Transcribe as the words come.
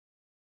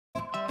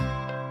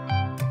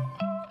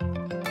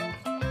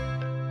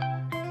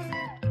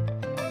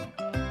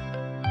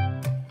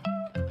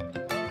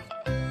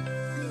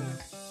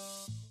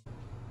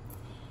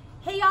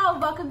Hello,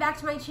 welcome back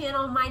to my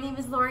channel. My name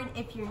is Lauren.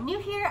 If you're new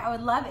here, I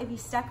would love if you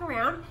stuck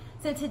around.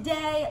 So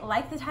today,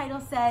 like the title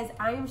says,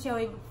 I am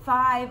showing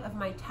 5 of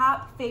my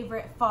top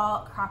favorite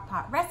fall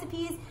crockpot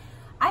recipes.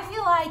 I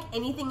feel like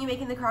anything you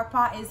make in the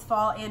crockpot is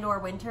fall and or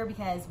winter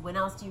because when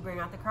else do you bring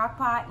out the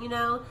crockpot, you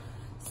know?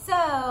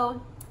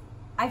 So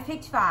I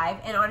picked 5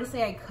 and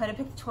honestly I could have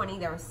picked 20.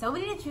 There were so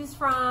many to choose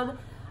from.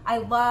 I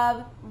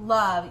love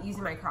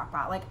using my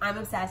crockpot. Like, I'm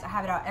obsessed. I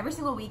have it out every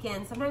single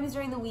weekend, sometimes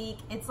during the week.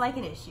 It's like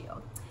an issue.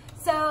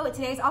 So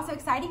today's also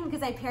exciting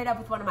because I paired up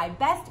with one of my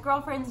best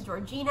girlfriends,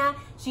 Georgina.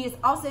 She is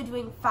also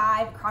doing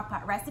 5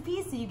 crockpot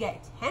recipes, so you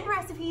get 10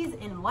 recipes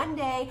in one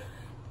day.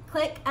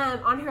 Click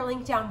on her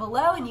link down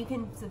below and you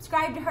can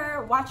subscribe to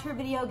her, watch her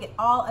video, get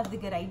all of the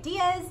good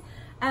ideas.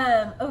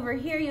 Over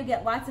here you'll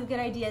get lots of good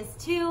ideas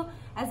too,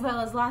 as well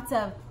as lots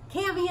of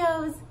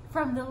cameos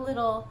from the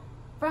little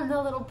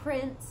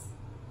prince.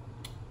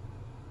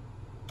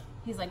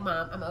 He's like,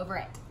 Mom, I'm over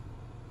it.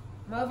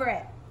 I'm over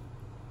it.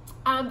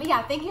 But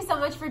yeah, thank you so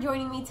much for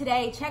joining me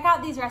today. Check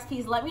out these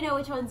recipes. Let me know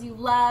which ones you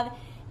love.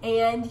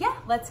 And yeah,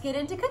 let's get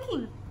into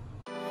cooking.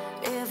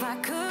 If I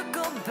could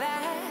go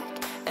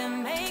back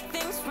and make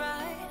things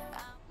right.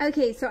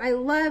 Okay, so I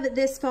love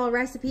this fall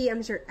recipe.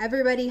 I'm sure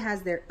everybody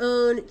has their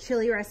own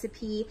chili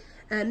recipe.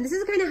 This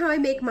is kind of how I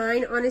make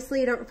mine.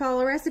 Honestly, I don't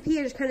follow a recipe.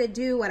 I just kind of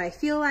do what I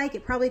feel like.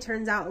 It probably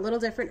turns out a little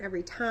different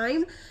every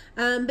time.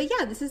 But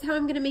yeah, this is how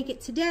I'm going to make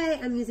it today.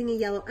 I'm using a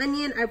yellow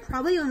onion. I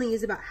probably only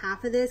use about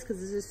half of this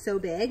because this is so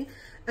big.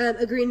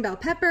 A green bell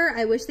pepper.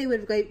 I wish they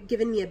would have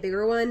given me a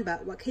bigger one,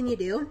 but what can you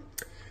do?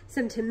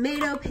 Some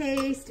tomato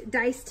paste,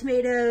 diced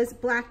tomatoes,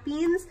 black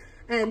beans,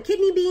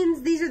 kidney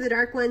beans. These are the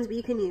dark ones, but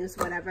you can use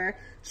whatever.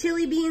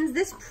 Chili beans.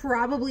 This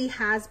probably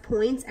has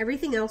points.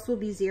 Everything else will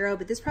be 0,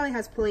 but this probably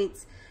has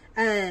points.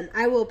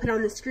 I will put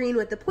on the screen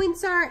what the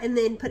points are and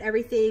then put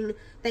everything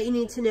that you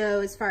need to know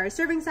as far as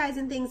serving size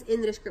and things in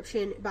the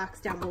description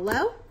box down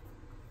below.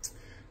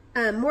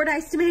 More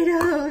diced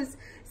tomatoes,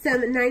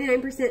 some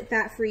 99%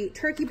 fat-free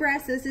turkey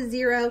breast, this is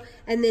 0,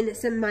 and then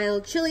some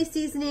mild chili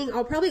seasoning.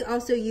 I'll probably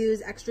also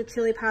use extra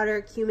chili powder,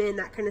 cumin,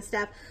 that kind of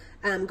stuff,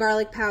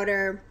 garlic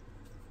powder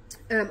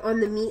on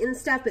the meat and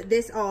stuff, but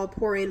this I'll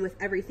pour in with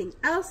everything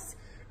else.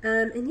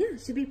 And yeah,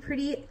 it should be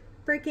pretty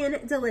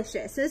freaking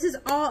delicious. So this is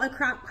all a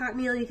crock pot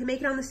meal. You can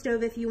make it on the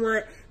stove if you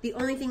want. The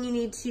only thing you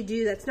need to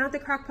do that's not the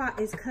crock pot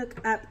is cook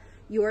up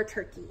your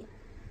turkey.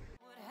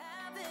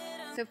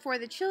 So for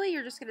the chili,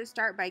 you're just going to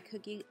start by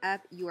cooking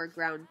up your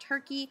ground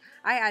turkey.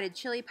 I added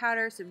chili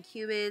powder, some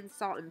cumin,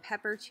 salt, and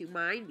pepper to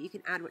mine, but you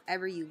can add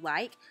whatever you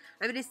like.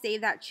 I'm going to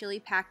save that chili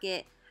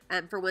packet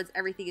for once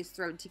everything is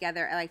thrown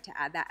together. I like to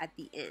add that at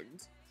the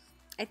end.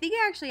 I think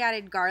I actually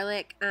added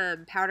garlic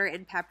powder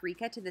and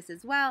paprika to this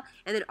as well,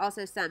 and then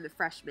also some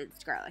fresh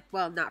minced garlic.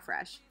 Well, not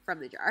fresh, from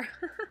the jar.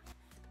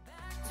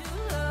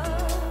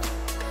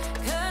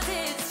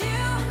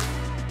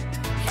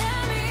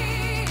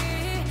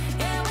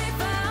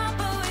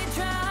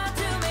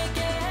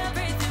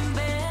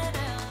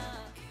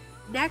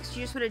 Next,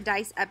 you just want to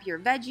dice up your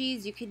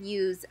veggies. You can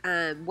use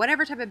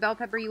whatever type of bell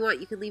pepper you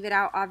want. You can leave it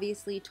out,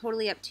 obviously,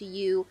 totally up to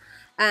you.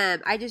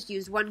 I just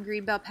used 1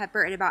 green bell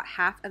pepper and about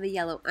half of a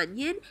yellow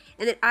onion.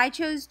 And then I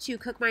chose to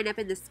cook mine up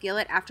in the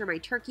skillet after my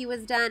turkey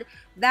was done.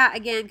 That,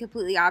 again,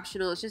 completely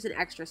optional. It's just an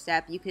extra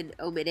step. You can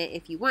omit it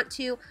if you want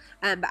to.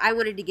 But I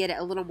wanted to get it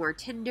a little more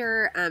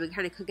tender and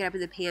kind of cook it up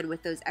in the pan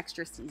with those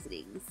extra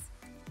seasonings.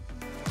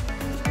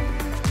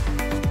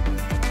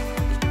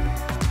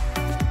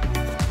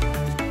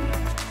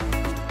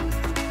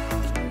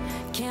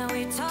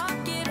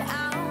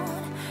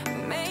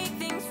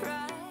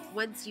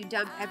 Once you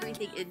dump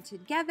everything in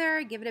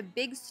together, give it a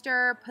big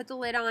stir, put the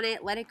lid on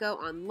it, let it go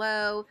on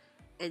low,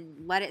 and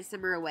let it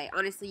simmer away.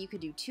 Honestly, you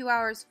could do 2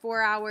 hours,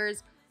 4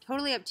 hours,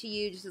 totally up to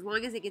you. Just as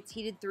long as it gets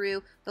heated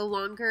through, the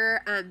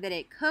longer that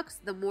it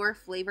cooks, the more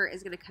flavor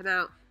is going to come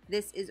out.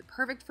 This is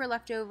perfect for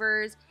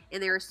leftovers,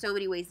 and there are so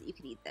many ways that you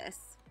can eat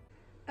this.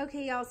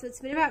 Okay, y'all, so it's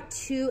been about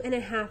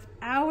 2.5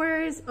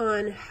 hours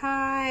on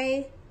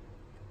high.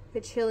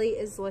 The chili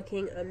is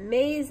looking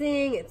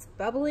amazing. It's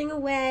bubbling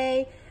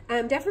away.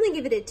 Definitely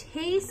give it a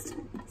taste.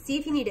 See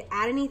if you need to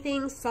add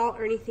anything, salt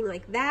or anything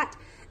like that.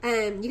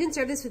 You can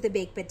serve this with a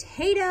baked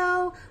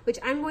potato, which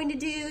I'm going to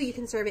do. You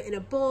can serve it in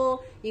a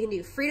bowl. You can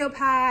do Frito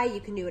pie.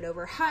 You can do it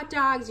over hot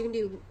dogs. You can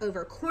do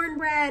over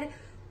cornbread.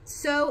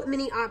 So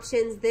many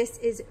options. This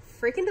is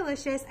freaking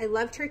delicious. I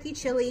love turkey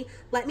chili.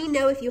 Let me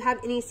know if you have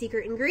any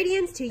secret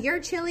ingredients to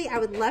your chili. I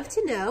would love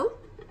to know.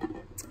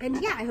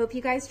 And yeah, I hope you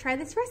guys try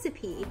this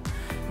recipe.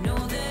 Know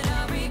that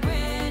I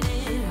regret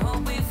it.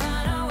 Hope we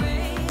find our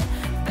way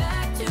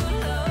back to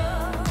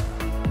love.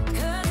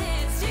 'Cause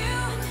it's you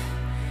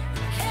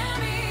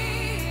and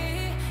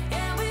me.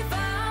 And we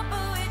fought,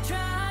 but we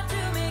tried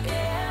to make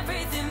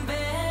everything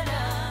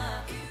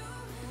better.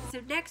 So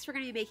next we're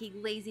going to be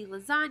making lazy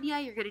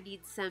lasagna. You're going to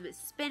need some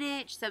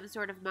spinach, some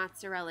sort of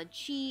mozzarella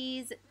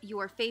cheese,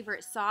 your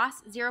favorite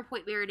sauce. 0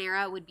 Point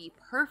marinara would be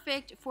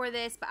perfect for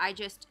this, but I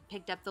just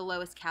picked up the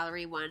lowest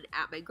calorie one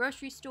at my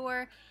grocery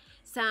store.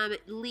 some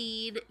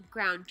lean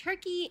ground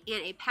turkey,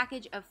 and a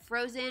package of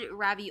frozen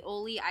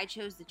ravioli. I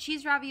chose the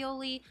cheese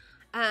ravioli.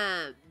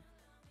 And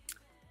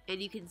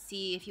you can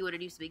see if you want to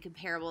do something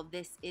comparable,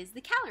 this is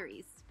the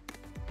calories.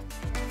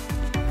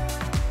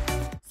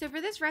 So for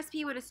this recipe,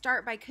 you want to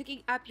start by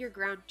cooking up your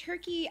ground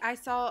turkey. I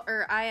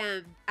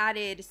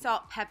added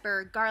salt,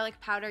 pepper, garlic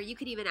powder. You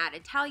could even add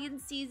Italian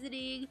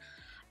seasoning.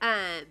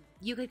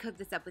 You could cook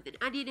this up with an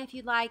onion if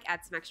you'd like, add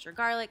some extra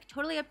garlic,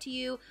 totally up to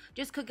you.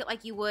 Just cook it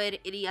like you would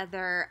any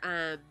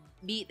other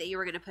meat that you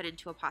were going to put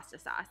into a pasta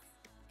sauce.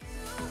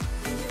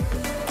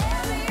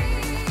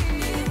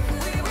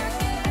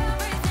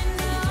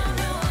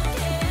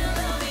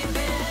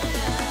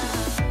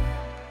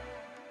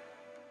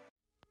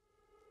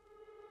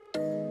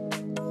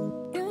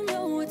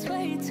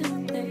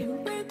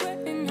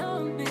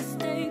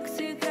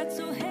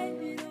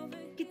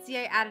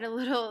 I added a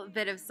little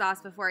bit of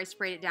sauce before I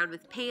sprayed it down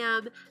with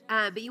Pam,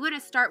 but you want to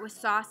start with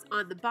sauce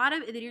on the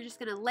bottom, and then you're just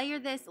going to layer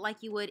this like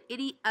you would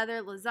any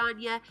other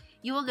lasagna.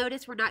 You will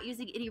notice we're not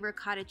using any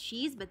ricotta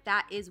cheese, but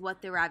that is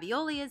what the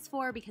ravioli is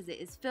for, because it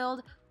is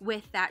filled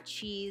with that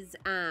cheese,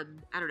 I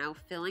don't know,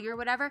 filling or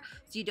whatever,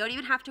 so you don't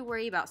even have to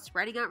worry about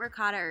spreading out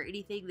ricotta or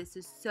anything. This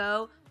is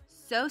so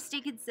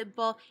stinking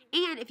simple.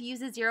 And if you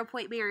use a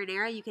 0-point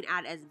marinara, you can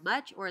add as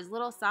much or as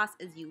little sauce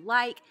as you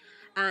like.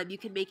 You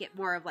can make it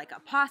more of like a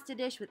pasta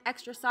dish with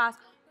extra sauce,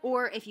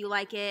 or if you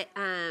like it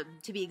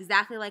to be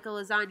exactly like a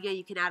lasagna,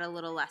 you can add a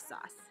little less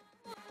sauce.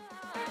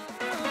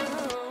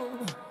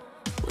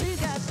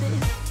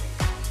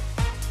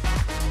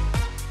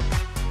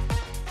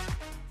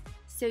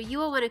 So you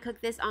will want to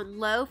cook this on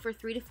low for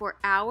 3 to 4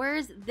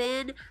 hours.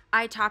 Then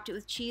I topped it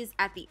with cheese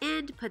at the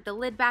end, put the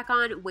lid back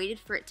on, waited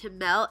for it to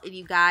melt, and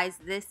you guys,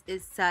 this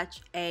is such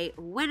a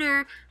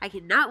winner. I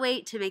cannot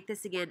wait to make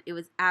this again. It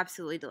was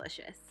absolutely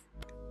delicious.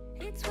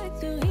 It's way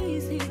too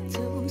easy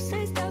to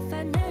say stuff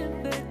I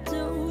never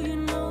do. You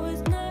know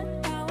it's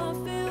not how I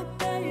feel,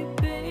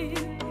 baby.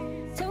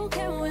 So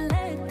can we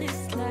let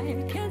this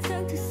slide? Can't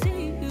stand to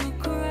see you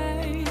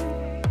cry.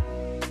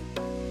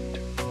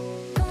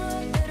 Come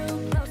a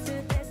little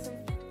closer, there's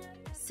something.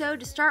 So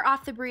to start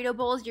off the burrito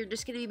bowls, you're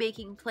just going to be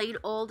making plain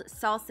old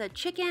salsa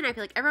chicken. I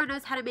feel like everyone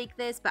knows how to make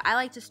this, but I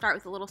like to start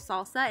with a little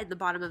salsa in the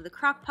bottom of the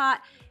crock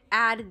pot.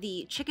 Add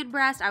the chicken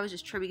breast. I was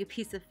just trimming a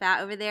piece of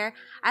fat over there.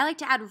 I like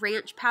to add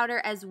ranch powder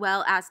as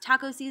well as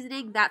taco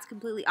seasoning. That's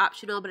completely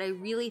optional, but I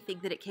really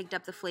think that it kicked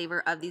up the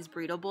flavor of these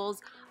burrito bowls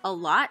a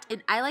lot,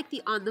 and I like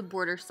the on the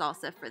border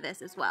salsa for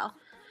this as well.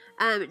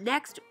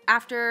 Next,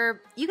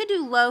 after, you can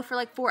do low for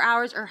like 4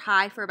 hours or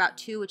high for about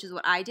 2, which is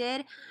what I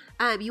did.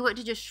 You want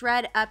to just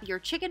shred up your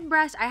chicken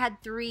breast. I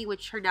had 3,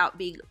 which turned out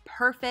being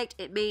perfect.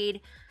 It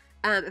made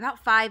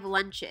about 5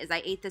 lunches.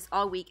 I ate this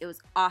all week. It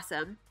was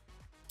awesome.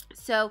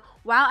 So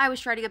while I was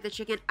shredding up the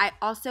chicken, I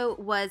also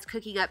was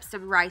cooking up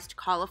some riced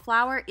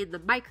cauliflower in the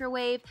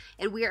microwave,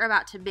 and we are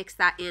about to mix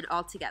that in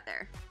all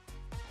together.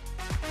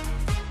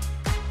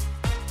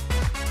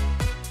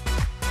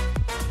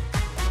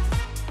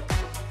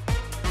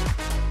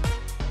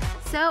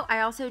 So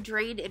I also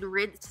drained and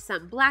rinsed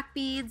some black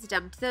beans,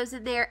 dumped those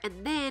in there,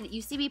 and then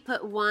you see me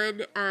put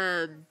one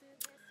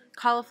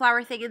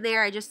cauliflower thing in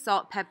there. I just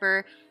salt,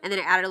 pepper, and then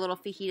I added a little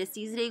fajita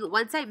seasoning.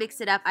 Once I mixed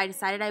it up, I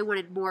decided I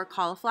wanted more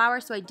cauliflower,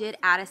 so I did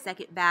add a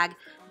second bag.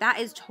 That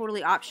is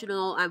totally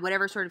optional,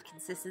 whatever sort of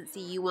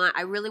consistency you want.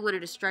 I really wanted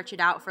to stretch it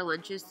out for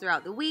lunches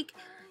throughout the week.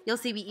 You'll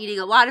see me eating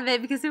a lot of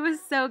it because it was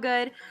so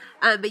good.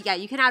 But yeah,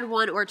 you can add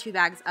 1 or 2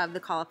 bags of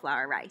the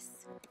cauliflower rice.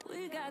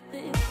 We got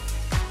this.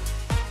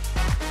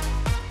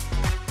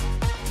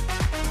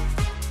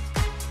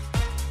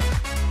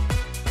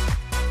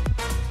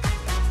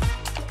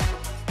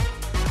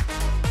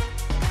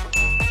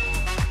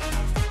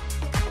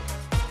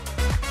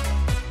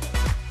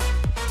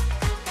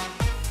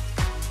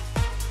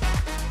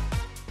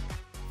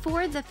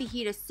 For the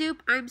fajita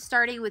soup, I'm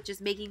starting with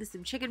just making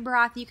some chicken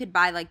broth. You could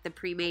buy like the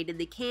pre-made in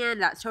the can.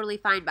 That's totally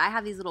fine, but I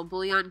have these little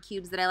bouillon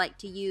cubes that I like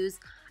to use,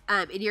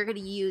 and you're going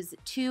to use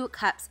 2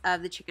 cups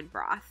of the chicken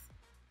broth.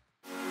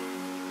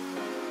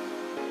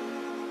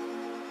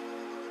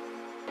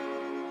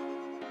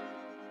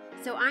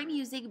 So I'm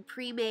using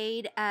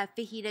pre-made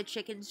fajita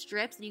chicken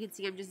strips, and you can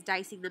see I'm just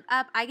dicing them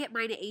up. I get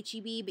mine at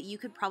H-E-B, but you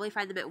could probably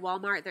find them at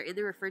Walmart. They're in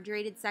the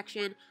refrigerated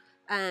section.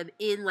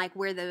 In like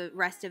where the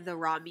rest of the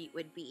raw meat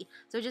would be.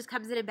 So it just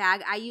comes in a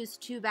bag. I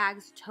used 2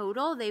 bags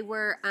total. They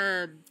were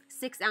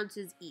 6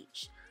 ounces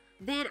each.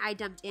 Then I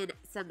dumped in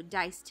some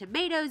diced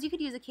tomatoes. You could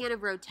use a can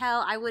of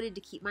Rotel. I wanted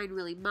to keep mine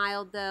really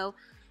mild though.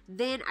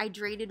 Then I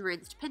drained and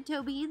rinsed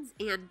pinto beans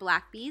and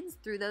black beans,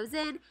 threw those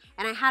in,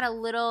 and I had a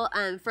little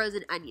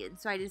frozen onion,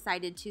 so I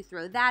decided to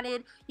throw that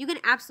in. You can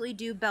absolutely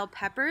do bell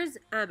peppers.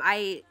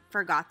 I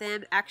forgot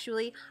them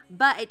actually,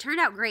 but it turned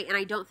out great, and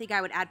I don't think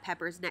I would add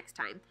peppers next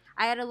time.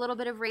 I add a little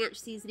bit of ranch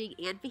seasoning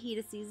and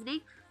fajita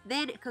seasoning,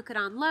 then cook it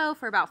on low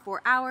for about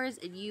 4 hours,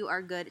 and you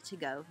are good to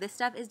go. This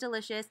stuff is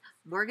delicious.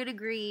 Morgan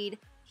agreed.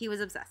 He was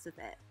obsessed with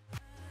it.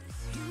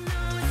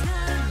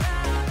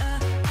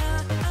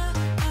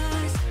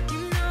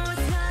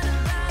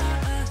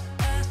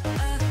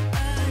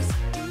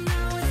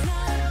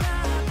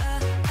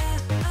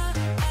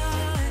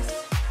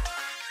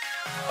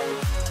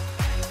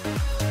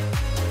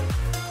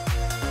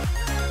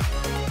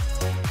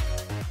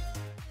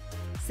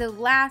 So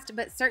last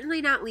but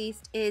certainly not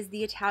least is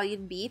the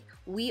Italian beef.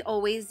 We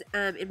always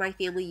in my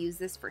family use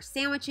this for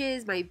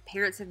sandwiches. My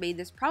parents have made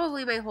this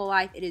probably my whole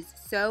life. It is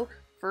so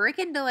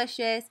freaking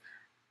delicious.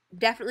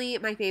 Definitely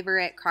my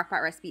favorite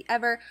crockpot recipe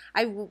ever.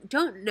 I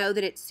don't know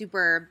that it's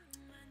super,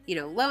 you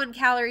know, low in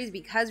calories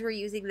because we're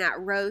using that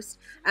roast,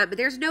 but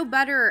there's no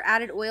butter or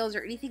added oils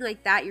or anything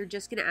like that. You're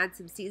just going to add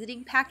some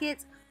seasoning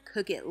packets,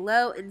 cook it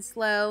low and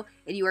slow,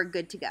 and you are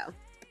good to go.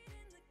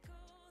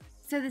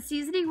 So the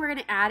seasoning we're going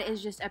to add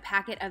is just a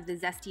packet of the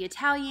Zesty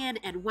Italian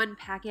and 1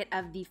 packet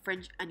of the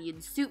French onion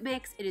soup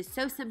mix. It is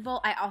so simple.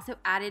 I also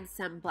added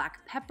some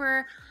black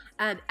pepper.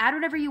 Add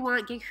whatever you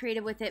want, get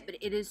creative with it, but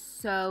it is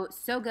so,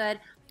 so good.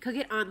 Cook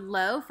it on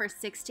low for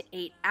 6 to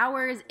 8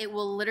 hours. It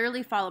will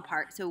literally fall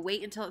apart. So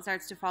wait until it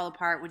starts to fall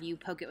apart when you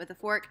poke it with a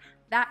fork.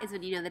 That is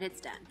when you know that it's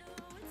done.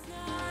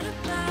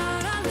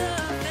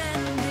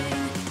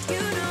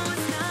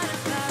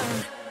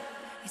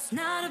 It's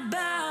not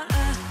about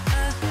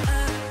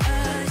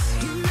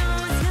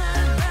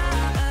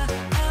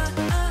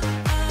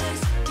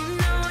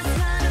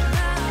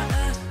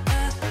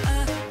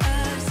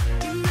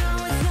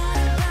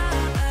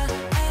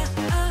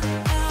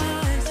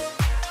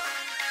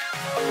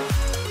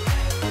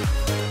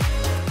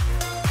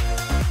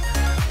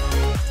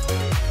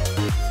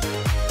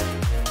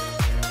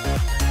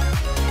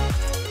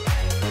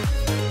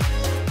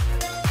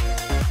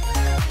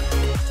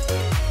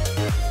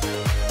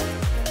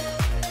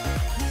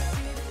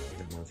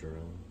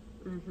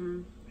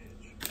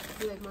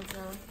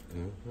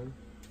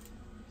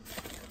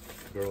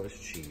girl, it's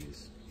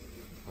cheese.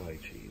 I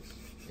like cheese.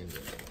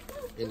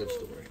 End of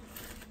story.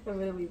 I'm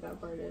gonna leave that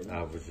part in.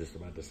 I was just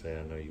about to say,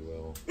 I know you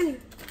will.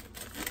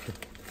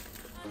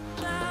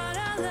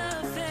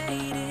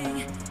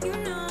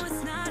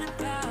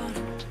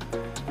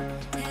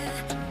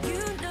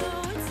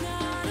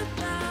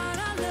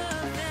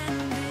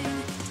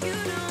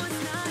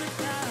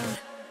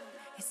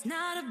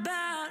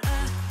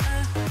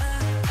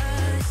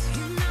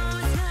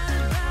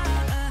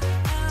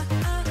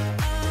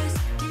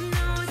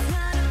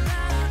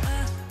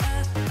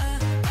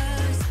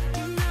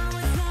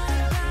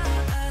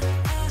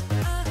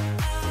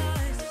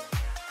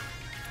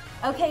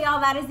 Okay, y'all,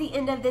 that is the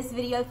end of this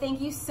video.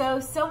 Thank you so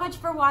much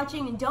for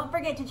watching, and don't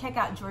forget to check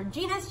out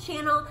Georgina's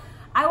channel.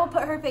 I will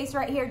put her face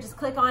right here. Just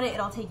click on it.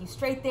 It'll take you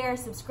straight there.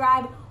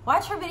 Subscribe,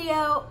 watch her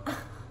video,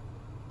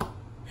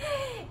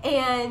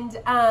 and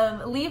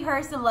leave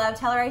her some love.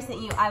 Tell her I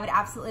sent you. I would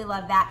absolutely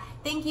love that.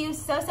 Thank you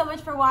so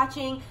much for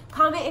watching.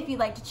 Comment if you'd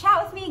like to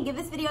chat with me. Give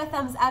this video a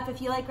thumbs up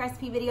if you like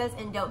recipe videos,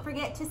 and don't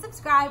forget to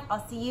subscribe.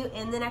 I'll see you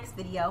in the next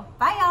video.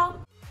 Bye,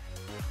 y'all.